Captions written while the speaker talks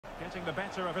getting the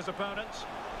better of his opponents.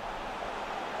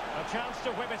 A chance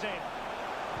to whip it in.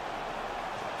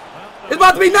 It's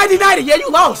about to be 90-90. Yeah, you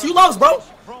lost. You lost, bro.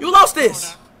 You lost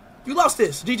this. You lost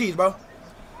this. GG's, bro.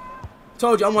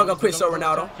 Told you I'm not gonna quick sell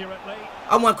Ronaldo.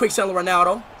 I want quick sell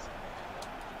Ronaldo.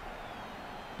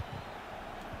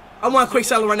 I want quick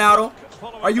sell Ronaldo.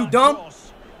 Are you dumb?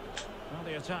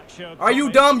 Are you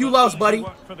dumb? You lost, buddy.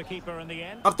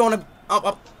 I'm throwing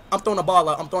the ball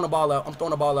out. I'm throwing the ball out. I'm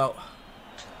throwing the ball out.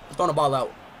 I'm throwing the ball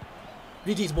out.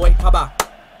 GG's, boy. How about?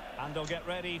 And they'll get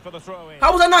ready for the throw-in.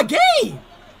 How was that not game?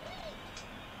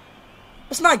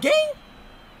 It's not game?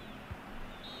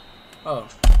 Oh.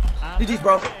 GG's,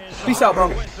 bro. Peace out,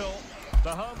 bro.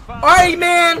 Alright,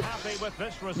 man.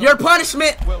 Your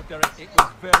punishment.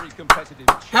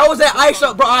 How was that ice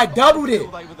up, bro? I doubled it.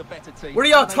 What are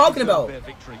y'all talking about?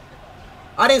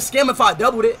 I didn't scam if I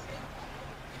doubled it.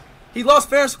 He lost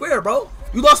fair and square, bro.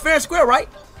 You lost fair and square, right?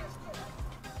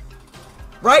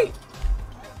 Right?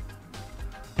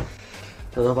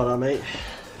 Don't know about that, mate.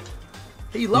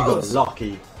 He lost. You got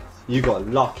lucky. You got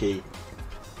lucky.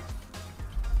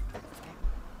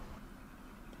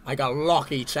 I got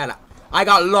lucky, chat. I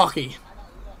got lucky.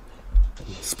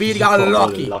 Speedy got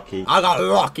lucky. I got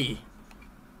lucky.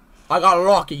 I got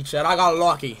lucky, chat. I got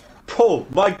lucky. Paul,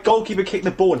 my goalkeeper kicked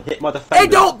the ball and hit my defender. Hey,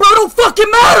 don't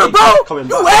fucking matter, bro.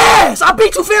 You ass. I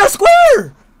beat you fair and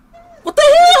square. What the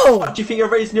hell? What do you think you're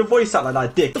raising your voice out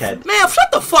like that, dickhead? Man,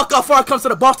 shut the fuck up before it comes to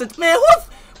the Boston. Man,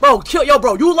 bro, kill yo,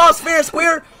 bro. You lost fair and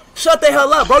square. Shut the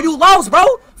hell up, bro. You lost, bro.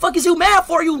 Fuck is you mad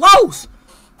for? You lost.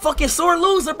 Fucking sore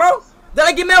loser, bro. Did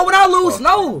I get mad when I lose?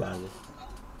 No. Man.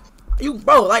 You,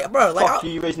 bro, like. Fuck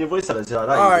you raising your voice out like that.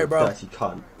 Alright, bro. Dirty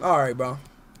cunt. Alright, bro.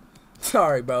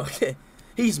 Sorry, bro.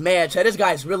 He's mad, Chad. This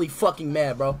guy's really fucking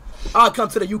mad, bro. I'll come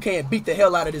to the UK and beat the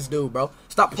hell out of this dude, bro.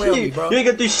 Stop playing with me, bro. You ain't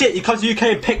gonna do shit. You come to the UK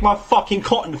and pick my fucking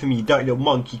cotton for me, you dirty little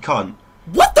monkey cunt.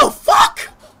 What the fuck?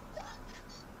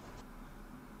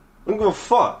 I'm gonna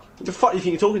fuck. What the fuck do you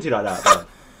think you're talking to like that, bro?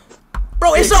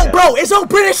 Bro, it's on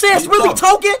British ass really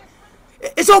talking?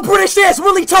 It's on British ass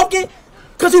really talking?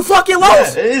 Cause you fucking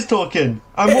lost? Yeah, it is talking.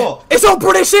 And what? It's on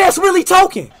British ass really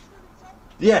talking?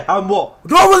 Yeah, and what?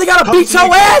 Do I really gotta beat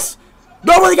your ass?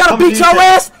 Do I really gotta beat your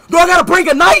ass? Do I gotta bring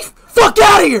a knife? Fuck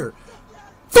out of here!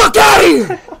 Fuck out of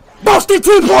here! Boston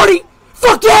Tea Party!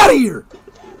 Fuck out of here!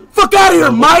 Fuck out of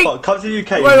here, Mike! Come to the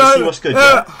UK and see what's good,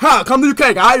 yeah? Come to the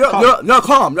UK, guy.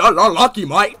 Come. You're lucky,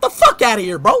 Mike. Get the fuck out of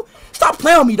here, bro. Stop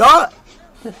playing with me, dog.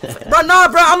 Bro, nah,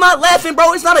 bro. I'm not laughing,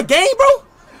 bro. It's not a game, bro.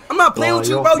 I'm not playing with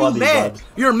you, bro. You mad. Bud.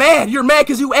 You're mad. You're mad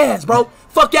because you ass, bro.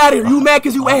 Fuck out of here. You mad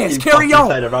because you ass. Carry on.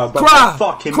 Cry.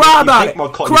 Cry about it.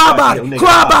 Cry about it.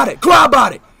 Cry about it. Cry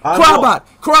about it. Cry about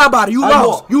it. Cry about it. You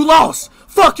lost. You lost.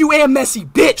 Fuck you and Messi,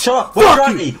 bitch. Shut up. Where's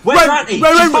Ranty? Where's Ranty?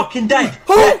 She's fucking dead.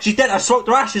 Yeah, she's dead. I smoked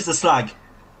her ashes, the slag.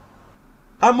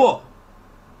 And what?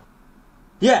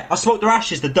 Yeah, I smoked her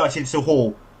ashes, the dirty little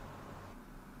whore.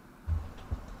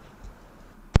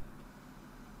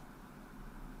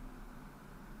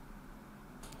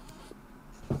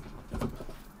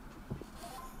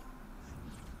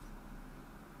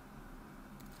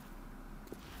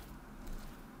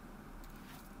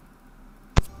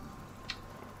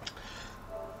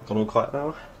 Gone all quiet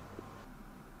now.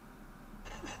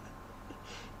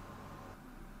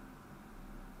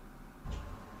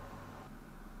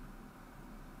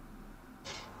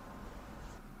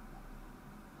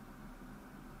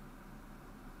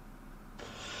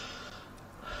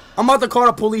 I'm about to call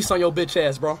the police on your bitch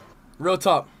ass, bro. Real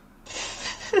talk.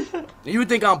 You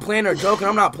think I'm playing or joking?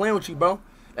 I'm not playing with you, bro.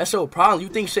 That's your problem. You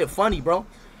think shit funny, bro.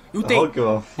 You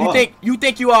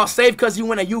think you all safe because you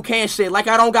in the UK and shit. Like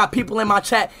I don't got people in my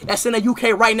chat that's in the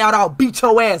UK right now that'll beat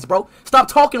your ass, bro. Stop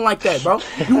talking like that, bro.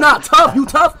 You not tough. You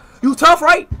tough. You tough,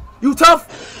 right? You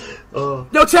tough.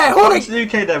 Yo, chat. Hold it. The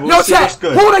UK then. Yo, chat.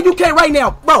 Hold the UK right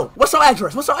now, bro. What's your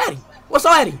address? What's your Addy? What's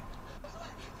your Addy?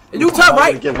 You tough,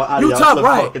 right? You tough,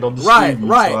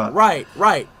 right?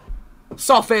 Right.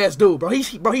 Soft ass dude, bro.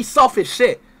 He's soft as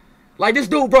shit. Like this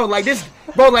dude, bro. Like this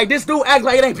dude act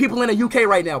like it ain't people in the UK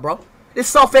right now, bro. This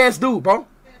soft ass dude, bro.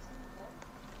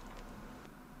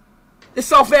 This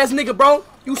soft ass nigga, bro.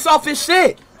 You soft as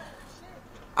shit.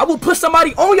 I will put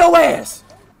somebody on your ass.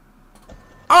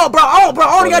 Oh, bro.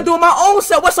 I only gotta do it my own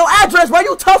self. What's your address, bro?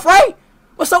 You tough, right?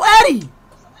 What's your Addy?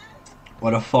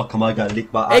 Why the fuck am I gonna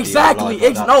leak my Addy? Exactly.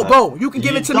 No, bro. You can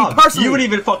give it to me personally. You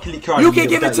wouldn't even fucking leak your Addy. You can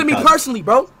give it to me personally,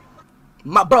 bro.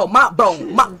 My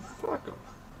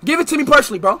Give it to me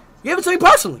personally, bro. Give it to me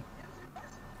personally.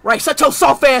 Right, shut your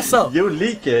soft ass up. You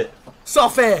leak it.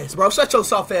 Soft ass, bro. Shut your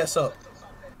soft ass up.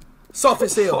 Soft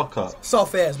as hell. Fuck up.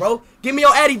 Soft ass, bro. Give me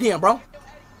your Addy then, bro.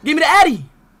 Give me the Addy.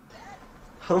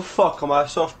 Oh fuck, am I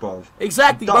soft, bro?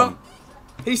 Exactly, bro.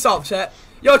 He's soft, chat.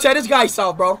 Yo, chat, this guy's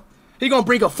soft, bro. He gonna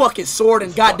bring a fucking sword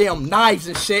and goddamn knives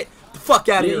and shit. The fuck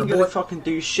out of here, You ain't boy. gonna fucking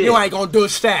do shit. You ain't gonna do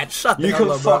shit. Shut the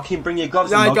hell up, bro. You can fucking bring your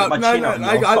gloves and I'll get my chin out and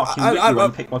I'll fucking whip you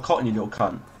and pick my cotton, you little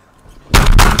cunt.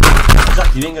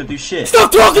 Exactly, you ain't gonna do shit.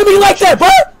 Stop talking to me like that, bro!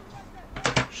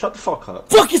 Shut the fuck up.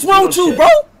 Fuck is wrong with you, bro?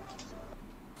 I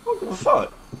don't give a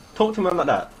fuck. Talk to me like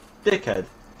that. Dickhead.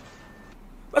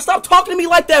 But stop talking to me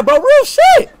like that, bro. Real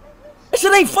shit. This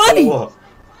shit ain't funny. For what?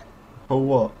 For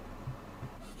what?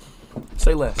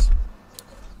 Say less.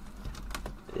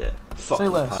 Yeah. Fucking Say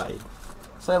less. pie.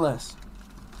 Say less.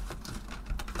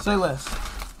 Say less.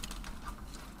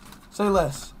 Say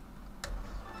less.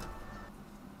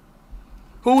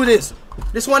 Who it is?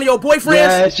 This one of your boyfriends?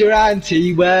 Where's your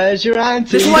auntie? Where's your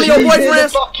auntie? This one of your She's in boyfriends? the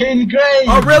fucking grave.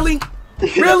 Oh, really?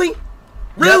 Really?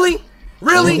 Really?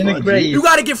 Really? She's in the grave. You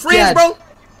gotta get friends, bro.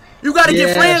 You gotta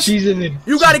get friends. She's in the.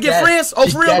 You gotta get dead. friends. Oh,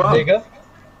 She's for real? dead, nigga.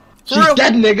 For She's real?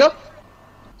 dead, nigga.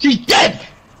 She's dead.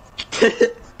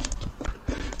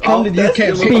 Come to the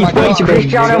UK. Speed, wait a minute.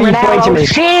 Ronaldo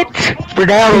shit.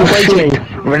 Ronaldo shit.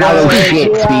 Ronaldo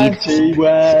shit. Speed.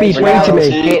 Speed, wait a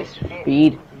minute.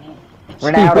 Speed.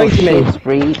 Ronaldo shit.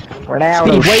 Speed.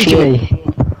 Ronaldo shit.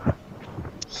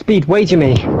 Speed, wait a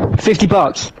minute. 50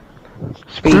 bucks.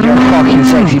 Speed, you're a fucking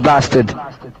sexy bastard.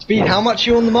 Speed, how much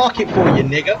you on the market for, you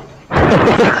nigga?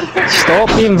 Stop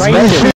being racist.